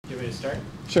start?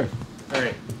 Sure. All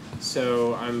right.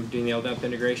 So I'm doing the LDAP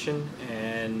integration,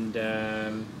 and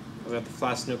I've got the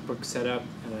Flask notebook set up,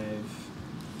 and I've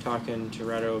talking to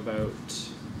Rado about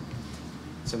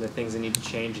some of the things I need to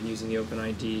change and using the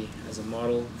OpenID as a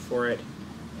model for it.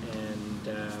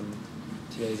 And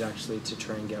today's actually to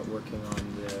try and get working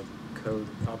on the code,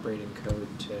 operating code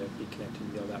to be connected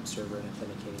to the LDAP server and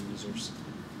authenticating users.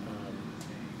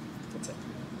 That's it.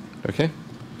 Okay.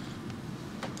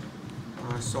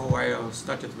 So I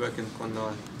started working on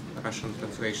the Russian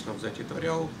translation of the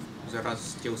tutorial. There are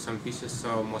still some pieces,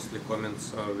 mostly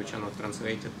comments which are not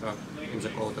translated in the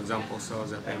code examples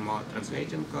that I'm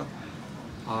translating.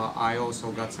 I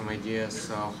also got some ideas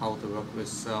how to work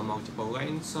with multiple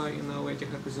lines in later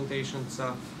representations,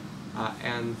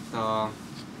 and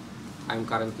I'm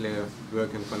currently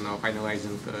working on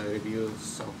finalizing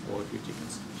reviews for a few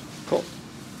tickets. Cool.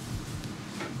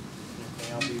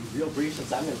 Okay, I'll be real brief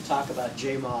since I'm going to talk about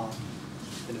JMOL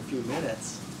in a few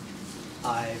minutes.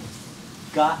 I've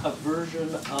got a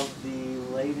version of the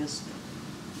latest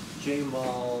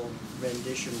JMOL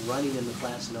rendition running in the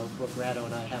Flask notebook. Rado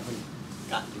and I haven't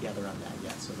gotten together on that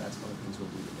yet, so that's one of the things we'll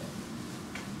do today.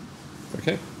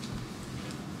 Okay.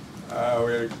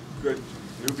 We had a good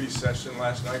newbie session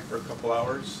last night for a couple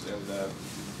hours, and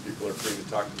people are free to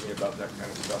talk to me about that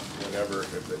kind of stuff whenever,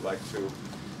 if they'd like to.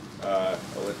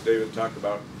 I'll let David talk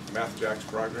about MathJack's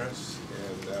progress,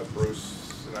 and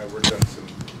Bruce and I worked on some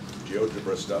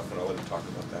GeoGebra stuff, and I'll let him talk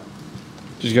about that.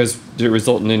 Did it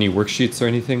result in any worksheets or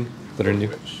anything that are new?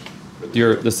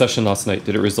 The session last night,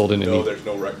 did it result in any? No, there's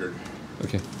no record.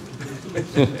 Okay.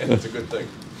 It's a good thing.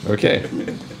 Okay.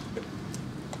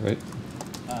 Right.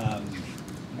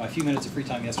 A few minutes of free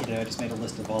time yesterday, I just made a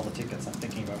list of all the tickets I'm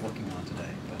thinking about working on today.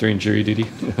 During jury duty?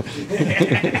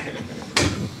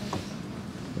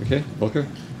 Okay, Volker?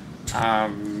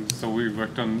 So we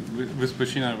worked on, with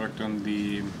Bashir, I worked on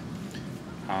the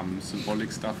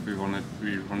symbolic stuff. We wanted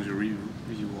to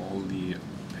review all the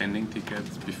pending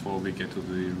tickets before we get to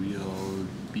the real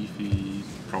beefy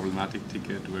problematic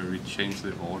ticket where we change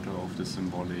the order of the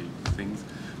symbolic things,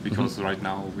 because right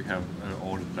now we have an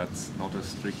order that's not a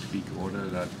strict weak order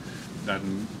that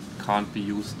can't be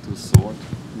used to sort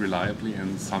reliably,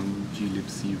 and some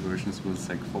glibc versions will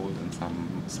segfault and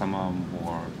some are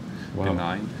more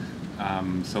benign.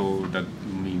 So that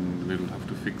means we'll have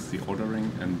to fix the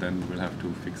ordering, and then we'll have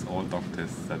to fix all doc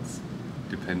tests that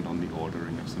depend on the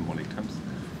ordering of symbolic terms.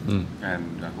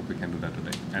 And I hope we can do that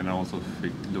today. And I also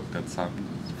looked at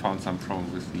found some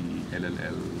problem with the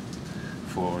LLL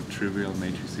for trivial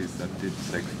matrices that did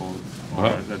segfault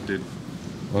or that did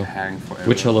hang forever.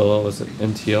 Which LLL was it?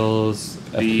 NTL's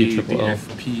FP The triple L?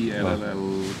 FP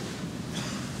LLL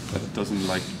doesn't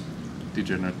like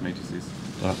degenerate matrices.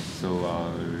 So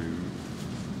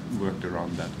worked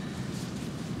around that.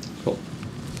 Cool.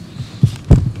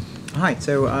 Hi,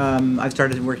 so I've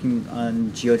started working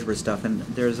on GeoGebra stuff, and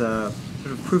there's a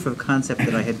sort of proof of concept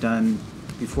that I had done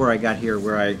before I got here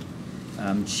where I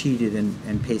cheated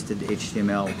and pasted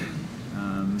HTML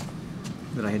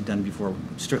that I had done before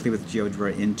strictly with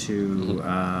GeoGebra into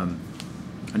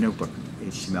a notebook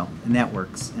HTML, and that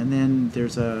works. And then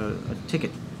there's a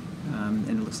ticket, and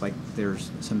it looks like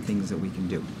there's some things that we can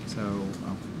do. So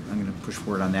I'm going to push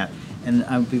forward on that. And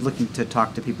I'll be looking to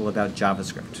talk to people about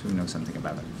JavaScript who know something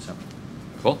about it. So.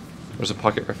 Cool. There's a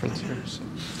pocket reference here. So.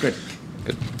 Good.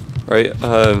 Good. All right.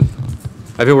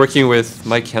 I've been working with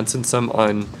Mike Hansen some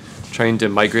on trying to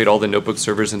migrate all the notebook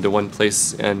servers into one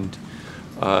place, and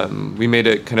we made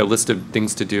a kind of list of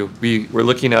things to do. We were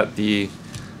looking at the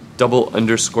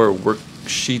 __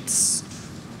 worksheets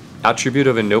attribute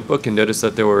of a notebook and noticed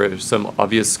that there were some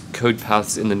obvious code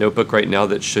paths in the notebook right now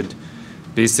that should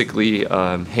basically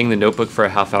hang the notebook for a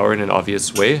half hour in an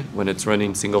obvious way when it's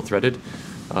running single-threaded,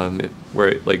 where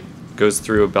it like goes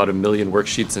through about 1 million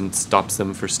worksheets and stops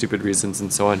them for stupid reasons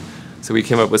and so on. So we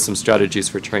came up with some strategies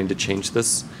for trying to change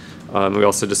this. We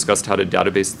also discussed how to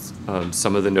database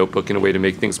some of the notebook in a way to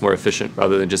make things more efficient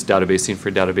rather than just databasing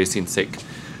for databasing's sake.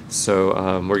 So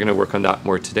we're going to work on that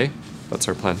more today. That's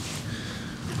our plan.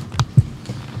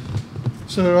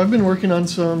 So I've been working on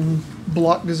some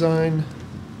block design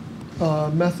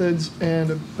methods and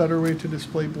a better way to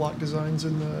display block designs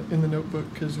in the notebook,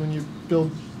 because when you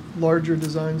build larger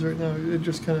designs right now, it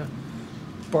just kind of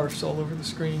barfs all over the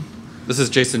screen. This is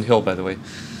Jason Hill, by the way,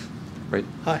 right?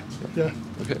 Hi. Yeah.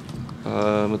 Okay.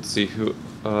 Let's see who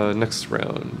next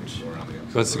round.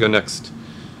 Who wants to go next?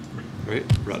 Right,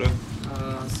 Rado.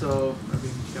 So I've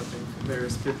been helping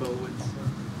various people with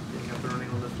getting up and running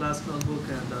on the Flask notebook,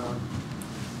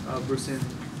 and Bruce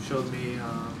showed me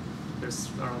there's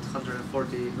around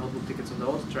 140 notebook tickets on the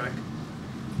auto track.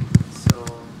 So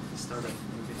I started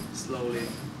slowly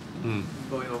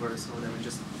going over some of them and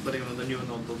just putting on the new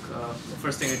notebook. The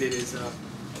first thing I did is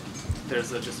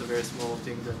there's just a very small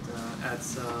thing that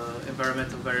adds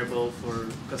environmental variable for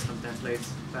custom templates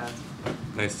path.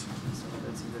 Nice. So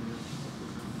that's in the new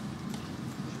notebook now.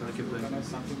 Gonna keep doing it.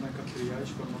 Something like a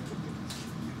triage for notebook tickets.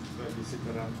 So you sit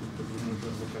around with the room and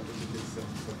look at the tickets and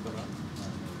sort around.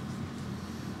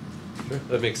 Sure.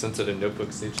 That makes sense at a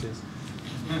notebook stage days.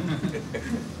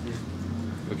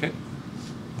 Okay.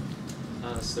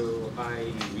 So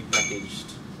I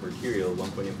repackaged Mercurial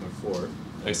 1.8.4.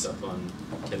 Nice. Up on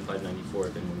 10.594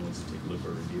 if anyone wants to take a look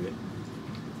or review it.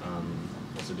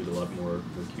 Also did a lot more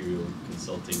Mercurial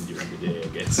consulting during the day, I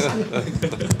guess.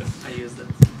 I use that.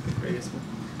 Very useful.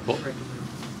 Cool. Recommend.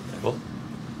 Cool.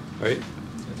 All right.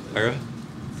 Ira?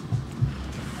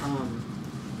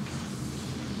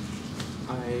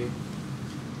 I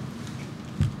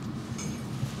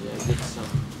did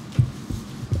some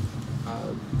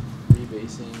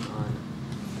rebasing on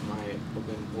my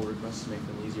open pull requests to make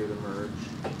them easier to merge,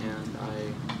 and I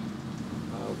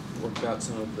worked out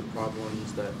some of the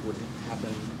problems that would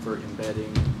happen for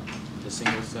embedding the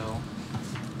single cell,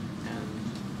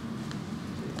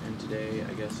 and today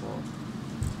I guess I'll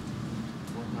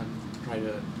try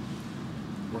to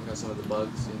work out some of the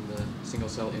bugs in the single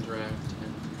cell interact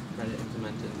and try to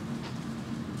implement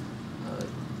a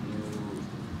new,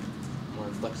 more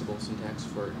flexible syntax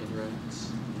for interacts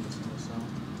in the single cell.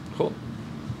 Cool.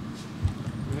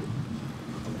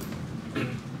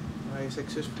 I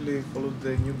successfully followed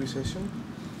the newbie session.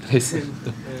 Nice. And,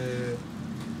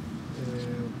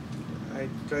 I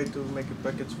tried to make a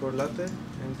package for Latte,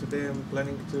 and today I'm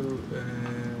planning to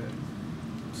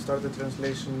start the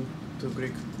translation to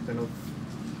Greek.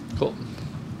 Cool.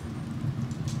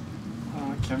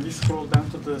 Can we scroll down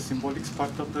to the symbolics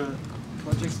part of the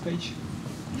projects page?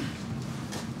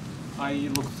 I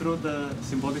looked through the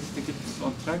symbolics tickets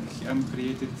on track and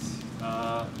created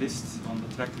a list on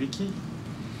the track wiki.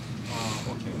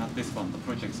 Okay, not this one, the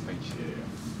projects page.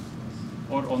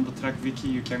 Or on the track wiki,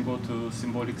 you can go to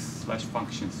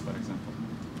symbolics/functions, for example.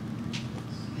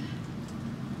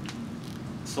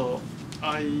 So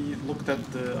I looked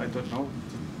at the, I don't know,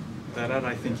 there are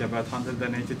I think about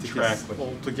 180 tickets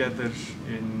altogether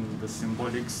in the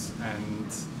symbolics and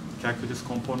calculus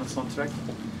components on track.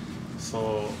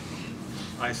 So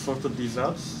I sorted these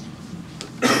out.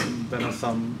 There are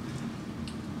some,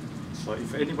 so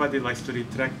if anybody likes to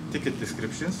read track ticket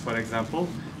descriptions, for example,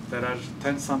 there are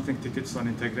 10-something tickets on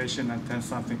integration and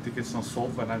 10-something tickets on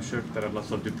solve, and I'm sure there are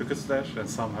lots of duplicates there, and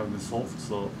some have been solved.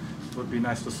 So it would be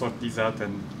nice to sort these out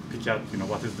and pick out,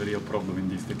 what is the real problem in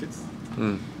these tickets.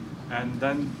 And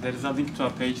then there is a link to a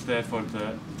page there for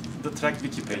the track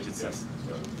wiki page, it says.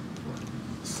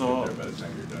 So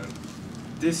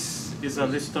this is a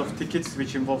list of tickets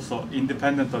which involve, so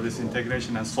independent of this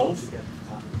integration and solve,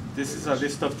 this is a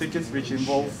list of tickets which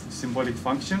involve symbolic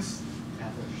functions.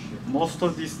 Most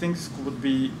of these things could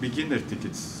be beginner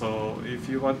tickets. So if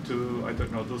you want to, I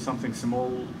don't know, do something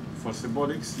small for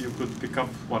symbolics, you could pick up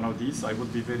one of these. I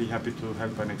would be very happy to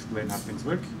help and explain how things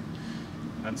work.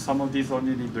 And some of these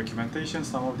only need documentation.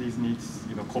 Some of these need,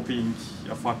 copying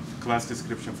a class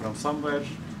description from somewhere,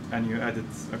 and you edit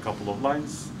a couple of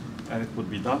lines, and it would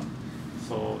be done.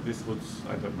 So this would,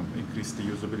 I don't know, increase the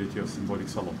usability of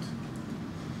symbolics a lot.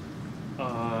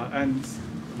 And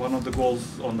one of the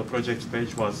goals on the project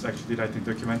page was actually writing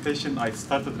documentation. I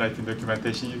started writing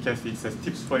documentation. You can see it says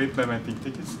tips for implementing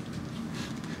tickets,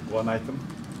 one item.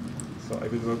 So I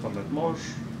will work on that more.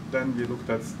 Then we looked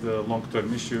at the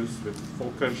long-term issues with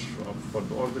Volker for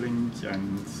the ordering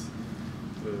and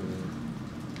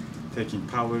taking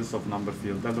powers of number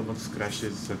field elements,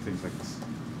 crashes, and things like this.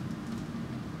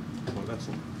 So that's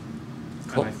all.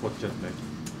 Cool. And I fought jet lag.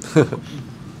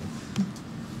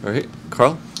 All right,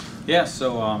 Carl? Yeah,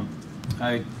 so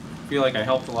I feel like I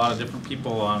helped a lot of different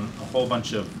people on a whole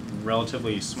bunch of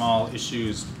relatively small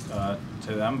issues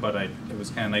to them, but it was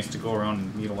kind of nice to go around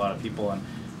and meet a lot of people and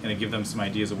give them some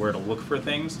ideas of where to look for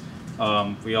things.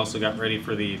 We also got ready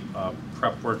for the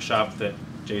prep workshop that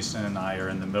Jason and I are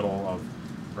in the middle of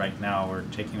right now. We're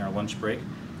taking our lunch break.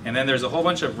 And then there's a whole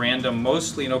bunch of random,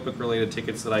 mostly notebook related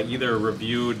tickets that I either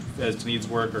reviewed as needs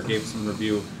work or gave some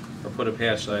review or put a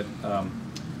patch.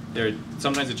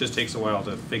 Sometimes it just takes a while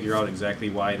to figure out exactly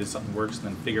why something works and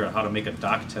then figure out how to make a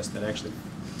doc test that actually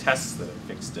tests that it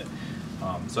fixed it.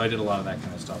 So I did a lot of that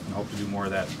kind of stuff and hope to do more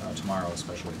of that tomorrow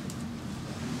especially.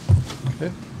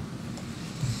 Okay.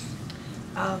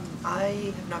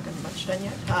 I have not gotten much done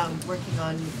yet. Working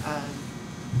on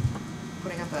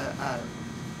putting up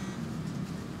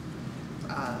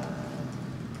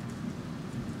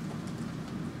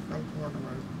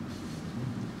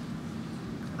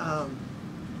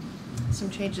some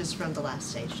changes from the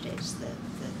last stage days that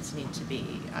need to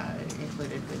be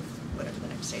included with whatever the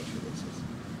next stage release is.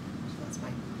 So that's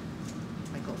my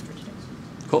goal for today.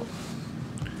 Cool.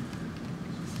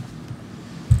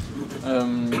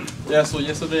 Yeah, so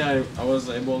yesterday I was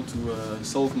able to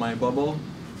solve my bubble.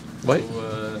 What?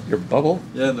 So, your bubble?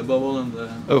 Yeah, the bubble on the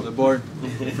board.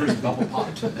 First bubble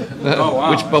popped. Oh,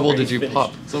 wow. Which bubble did you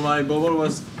pop? So my bubble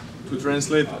was to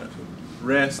translate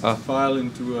REST file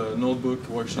into a notebook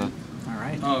worksheet. All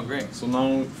right. Oh, great. So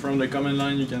now from the command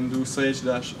line you can do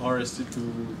sage-rst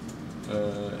to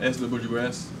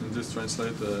SWS and just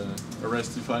translate a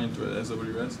REST file into a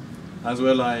SWS. As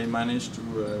well, I managed to,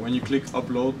 when you click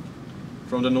upload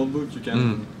from the notebook, you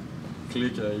can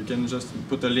click, you can just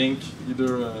put a link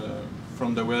either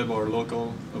from the web or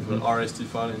local of the RST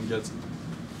file and get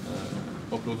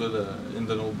uploaded in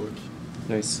the notebook.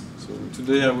 Nice. So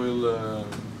today I will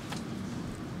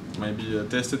maybe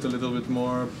test it a little bit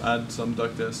more, add some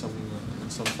doc tests,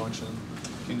 some function.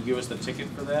 Can you give us the ticket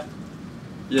for that?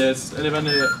 Yeah, it's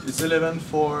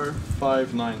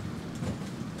 11459.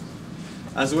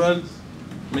 As well,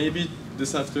 maybe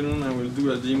this afternoon I will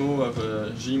do a demo of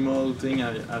a Gmall thing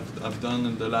I've done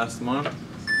in the last month.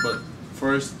 But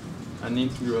first, I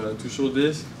need to show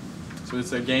this. So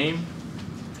it's a game.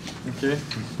 Okay.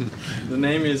 The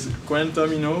name is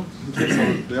Quantumino. Okay,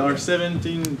 so there are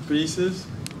 17 pieces,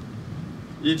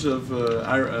 each of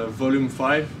volume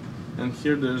 5, and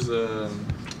here there's a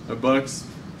box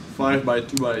 5 by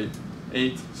 2 by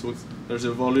 8. So there's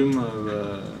a volume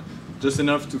of just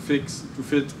enough to fit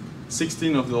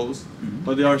 16 of those,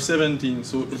 but there are 17.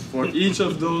 So for each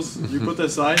of those you put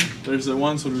aside, there's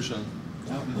one solution.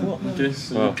 Okay,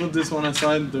 so you put this one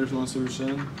aside, there's one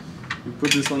solution. You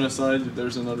put this one aside,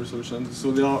 there's another solution.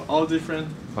 So they are all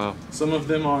different. Wow. Some of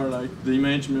them are like the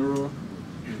image mirror.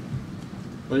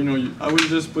 But you know, I will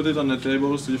just put it on the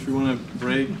table, so if you want to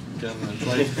break, you can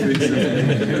try to fix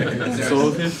it and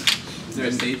solve it. Is there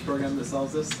a stage program that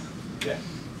solves this? Yeah.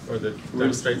 Or that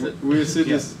demonstrates it? We'll see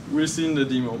this. We'll see in the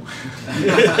demo.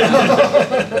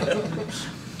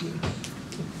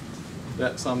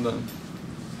 Yeah, so I'm done.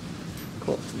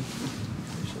 Cool.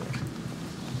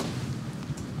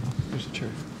 There's a chair.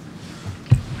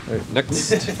 All right, next.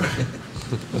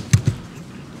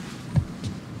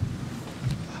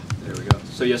 There we go.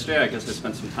 So yesterday, I guess I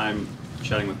spent some time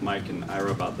chatting with Mike and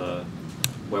Ira about the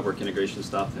WebWork integration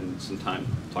stuff, and some time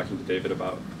talking to David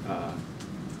about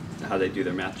how they do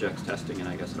their MathJax testing, and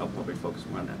I guess I'll probably focus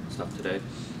more on that stuff today.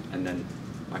 And then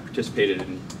I participated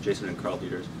in Jason and Carl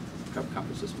Dieter's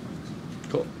conference this morning.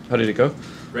 Cool. How did it go?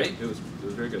 Great. It was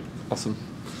very good. Awesome.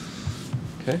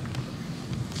 Okay.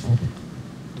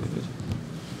 David.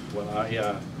 Well, I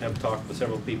have talked with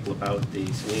several people about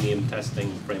the Selenium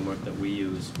testing framework that we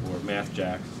use for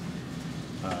MathJax.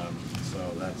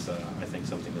 So that's, I think,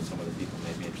 something that some other people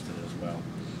may be interested in as well.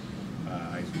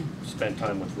 I spent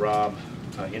time with Rob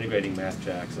integrating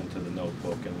MathJax into the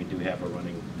notebook, and we do have a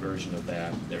running version of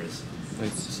that. There's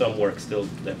some work still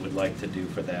that we'd like to do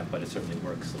for that, but it certainly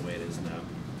works the way it is now.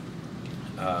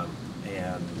 What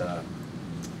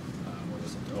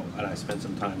was it? Oh, and I spent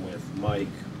some time with Mike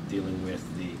dealing with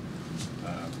the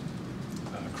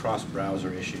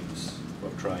cross-browser issues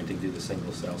of trying to do the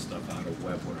single-cell stuff out of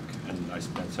WebWork. And I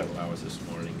spent several hours this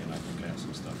morning, and I think I have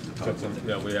some stuff to talk about.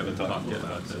 Yeah, we haven't talked yet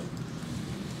about that.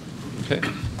 Okay.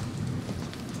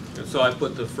 So I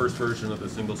put the first version of the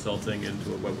single cell thing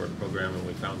into a WebWork program, and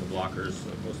we found the blockers,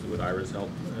 mostly with Ira's help.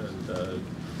 And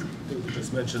we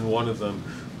just mentioned one of them.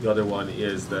 The other one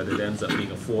is that it ends up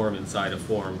being a form inside a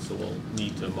form, so we'll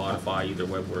need to modify either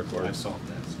WebWork or... I've solved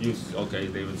that. Okay,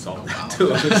 David solved that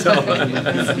too.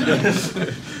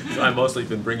 So I've mostly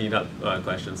been bringing up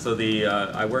questions. So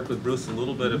I worked with Bruce a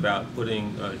little bit about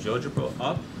putting GeoGebra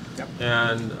up. Yep.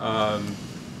 And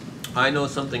I know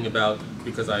something about,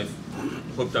 because I've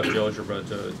hooked up GeoGebra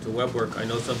to WebWork, I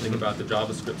know something about the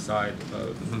JavaScript side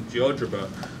of GeoGebra,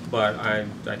 but I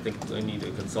think I need a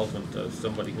consultant,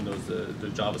 somebody who knows the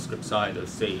JavaScript side of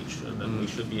Sage, and then we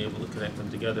should be able to connect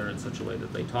them together in such a way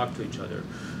that they talk to each other.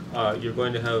 You're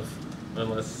going to have,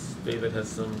 unless David has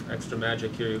some extra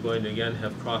magic here, you're going to again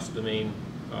have cross-domain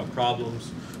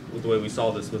problems. The way we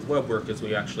solve this with WebWork is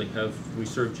we actually we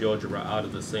serve GeoGebra out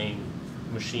of the same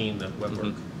machine that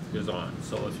WebWork is on.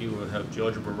 So if you have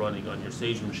GeoGebra running on your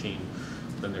Sage machine,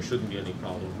 then there shouldn't be any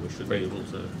problem. We should be able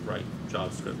to write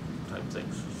JavaScript type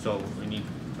things. So I need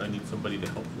somebody to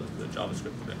help with the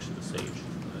JavaScript connection to Sage.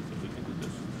 I think we can do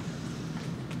this.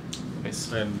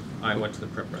 Nice. And I went to the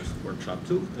PrepRest workshop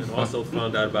too, and also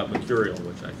found out about Mercurial,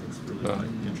 which I think is really quite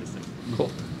interesting.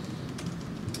 Cool.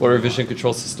 What revision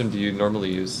control system do you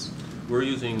normally use? we're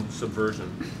using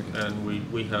Subversion, and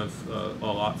we have a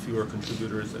lot fewer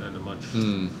contributors and a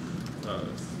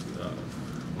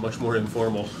much more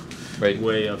informal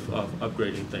way of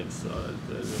upgrading things.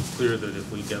 It's clear that if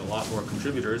we get a lot more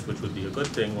contributors, which would be a good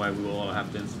thing, why we will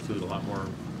have to institute a lot more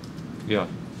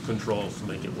controls to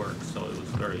make it work. So it was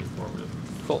very informative.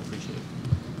 Cool. Appreciate it.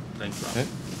 Thanks, Rob. Okay.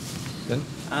 Ben?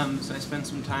 So I spent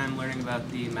some time learning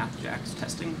about the MathJax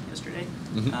testing yesterday,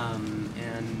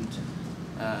 and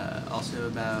also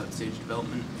about Sage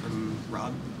development from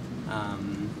Rob,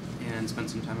 and spent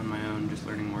some time on my own just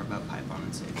learning more about Python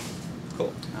and Sage.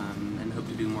 Cool. And hope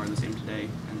to do more of the same today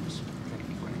and just try to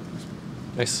keep learning things.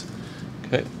 Nice.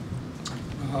 Okay.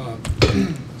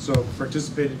 So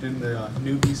participated in the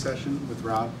newbie session with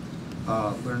Rob.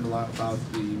 Learned a lot about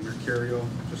the Mercurial,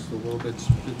 just a little bits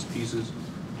pieces.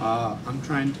 I'm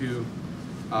trying to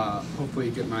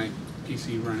hopefully get my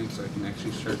PC running so I can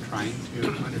actually start trying to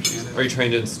understand it. Are you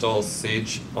trying to install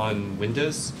Sage on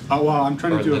Windows? Oh, well, I'm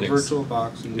trying to do Linux? a virtual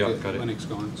box and get got it. Linux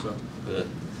going, so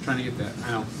trying to get that.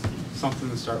 I know, something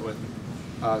to start with.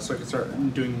 So I can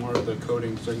start doing more of the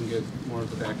coding so I can get more of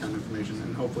the background information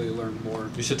and hopefully learn more.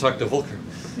 You should talk to Volker.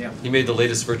 Yeah. He made the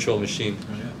latest virtual machine.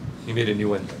 Oh, yeah. He made a new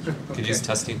one. Could Okay. use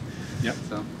testing. Yep.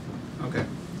 So, okay.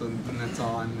 So, and that's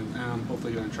all. I'm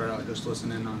hopefully going to try to just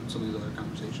listen in on some of these other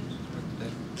conversations throughout the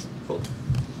day. Cool.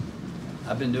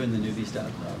 I've been doing the newbie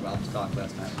stuff. Rob's talk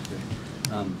last night was good.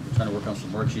 I'm trying to work on some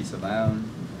worksheets of my own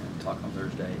and talk on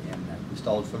Thursday. And I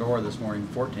installed Fedora this morning,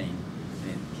 14,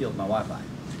 and it killed my Wi-Fi.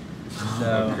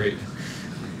 So, great.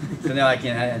 So now I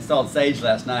installed Sage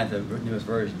last night, the newest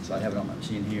version, so I have it on my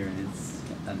machine here, and it's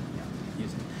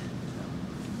using it.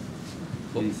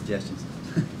 So, any suggestions?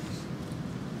 Do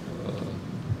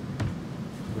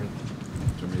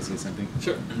you want me to say something?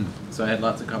 Sure. So I had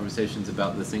lots of conversations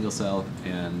about the single cell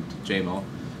and JML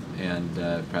and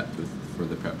prep for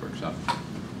the prep workshop.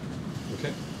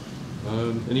 Okay.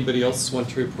 Anybody else want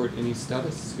to report any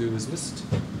status who was missed?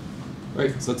 All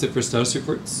right, so that's it for status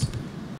reports.